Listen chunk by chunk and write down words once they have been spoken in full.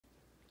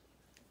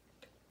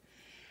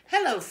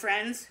Hello,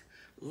 friends.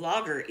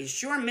 Logger is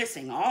sure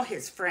missing all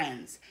his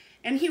friends,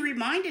 and he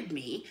reminded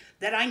me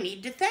that I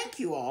need to thank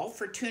you all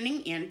for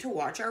tuning in to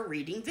watch our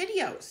reading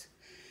videos.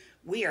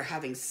 We are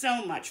having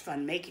so much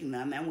fun making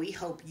them, and we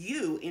hope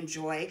you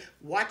enjoy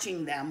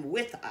watching them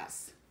with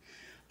us.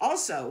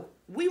 Also,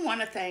 we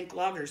want to thank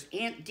Logger's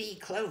Aunt Dee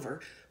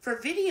Clover for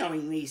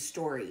videoing these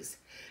stories,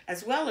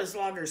 as well as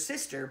Logger's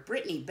sister,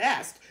 Brittany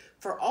Best,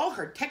 for all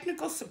her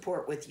technical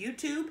support with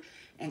YouTube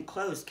and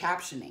closed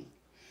captioning.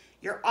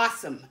 You're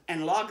awesome,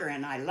 and Logger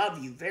and I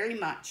love you very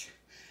much.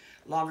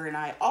 Logger and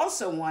I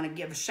also want to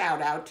give a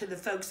shout out to the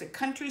folks at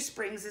Country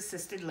Springs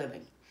Assisted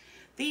Living.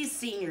 These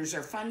seniors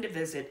are fun to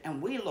visit,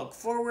 and we look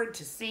forward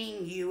to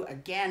seeing you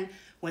again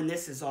when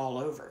this is all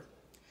over.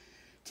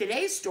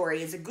 Today's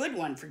story is a good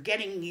one for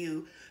getting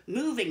you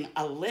moving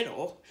a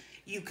little.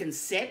 You can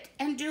sit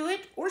and do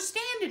it or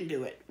stand and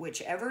do it,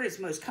 whichever is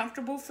most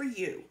comfortable for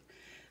you.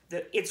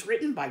 It's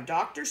written by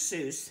Dr.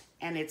 Seuss,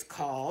 and it's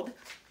called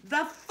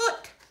The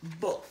Foot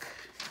Book.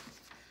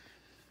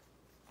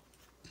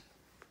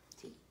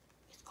 See,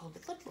 it's called The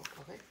Foot Book,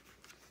 okay?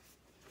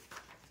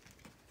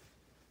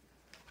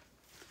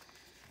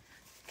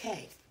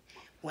 Okay,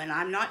 when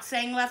I'm not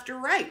saying left or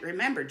right,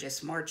 remember,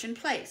 just march in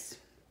place.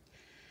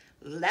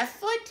 Left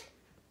foot,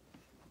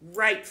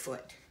 right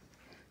foot.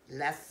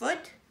 Left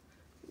foot,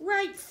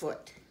 right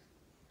foot.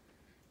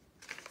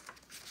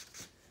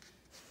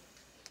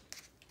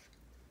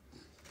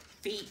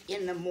 Feet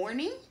in the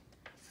morning,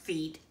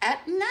 feet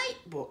at night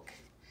book.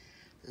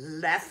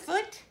 Left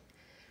foot,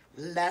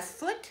 left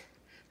foot,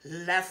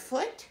 left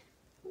foot,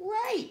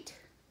 right.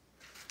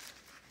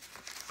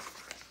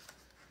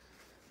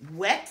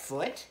 Wet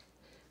foot,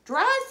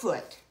 dry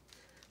foot.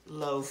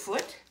 Low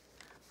foot,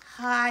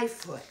 high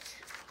foot.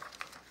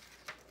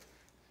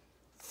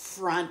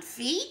 Front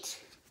feet,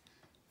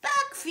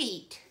 back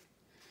feet.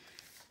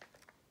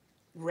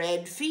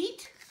 Red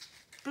feet,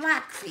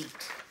 black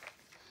feet.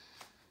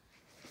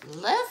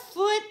 Left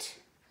foot,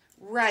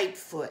 right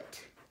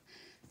foot.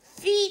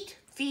 Feet,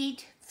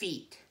 feet,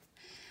 feet.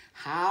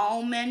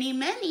 How many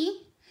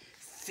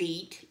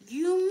feet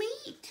you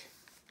meet?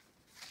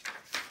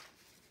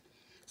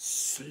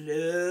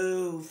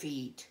 Slow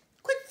feet,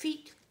 quick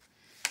feet.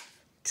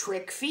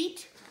 Trick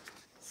feet,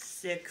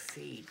 sick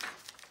feet.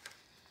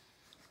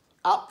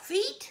 Up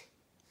feet,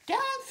 down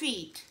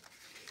feet.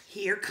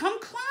 Here come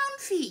clown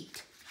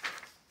feet.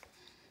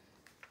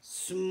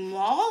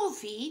 Small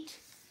feet,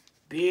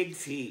 big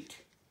feet.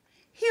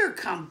 Here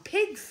come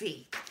pig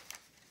feet.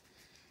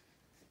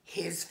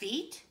 His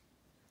feet,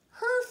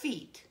 her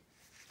feet.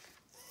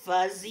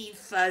 Fuzzy,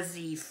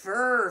 fuzzy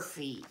fur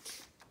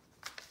feet.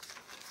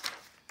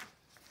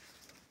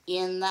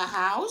 In the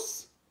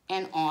house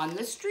and on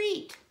the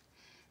street.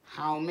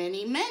 How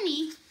many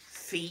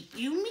feet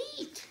you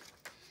meet?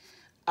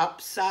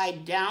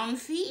 Upside down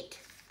feet,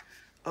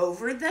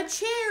 over the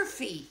chair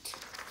feet.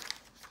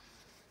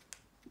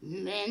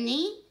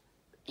 Many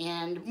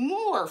and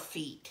more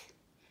feet.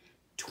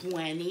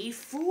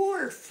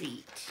 24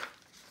 feet.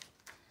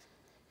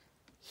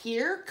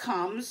 Here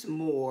comes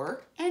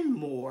more and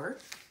more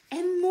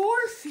and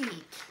more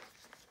feet.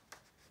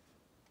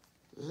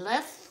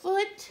 Left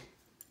foot,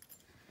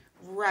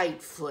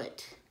 right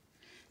foot.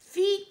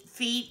 Feet,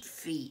 feet,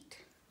 feet.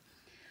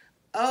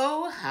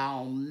 Oh,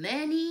 how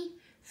many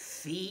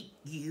feet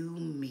you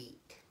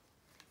meet.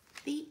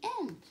 The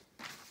end.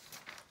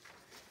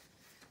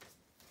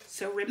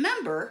 So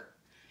remember,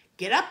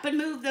 get up and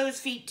move those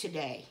feet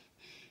today.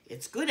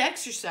 It's good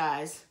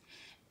exercise,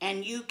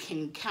 and you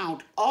can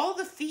count all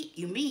the feet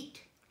you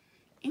meet,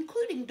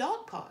 including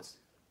dog paws.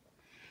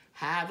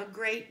 Have a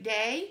great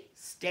day,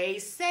 stay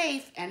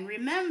safe, and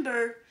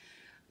remember,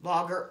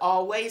 Logger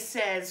always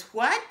says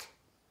what?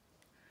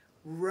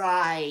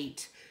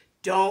 Right.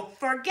 Don't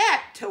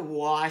forget to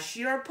wash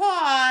your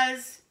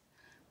paws.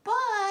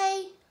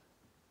 Bye.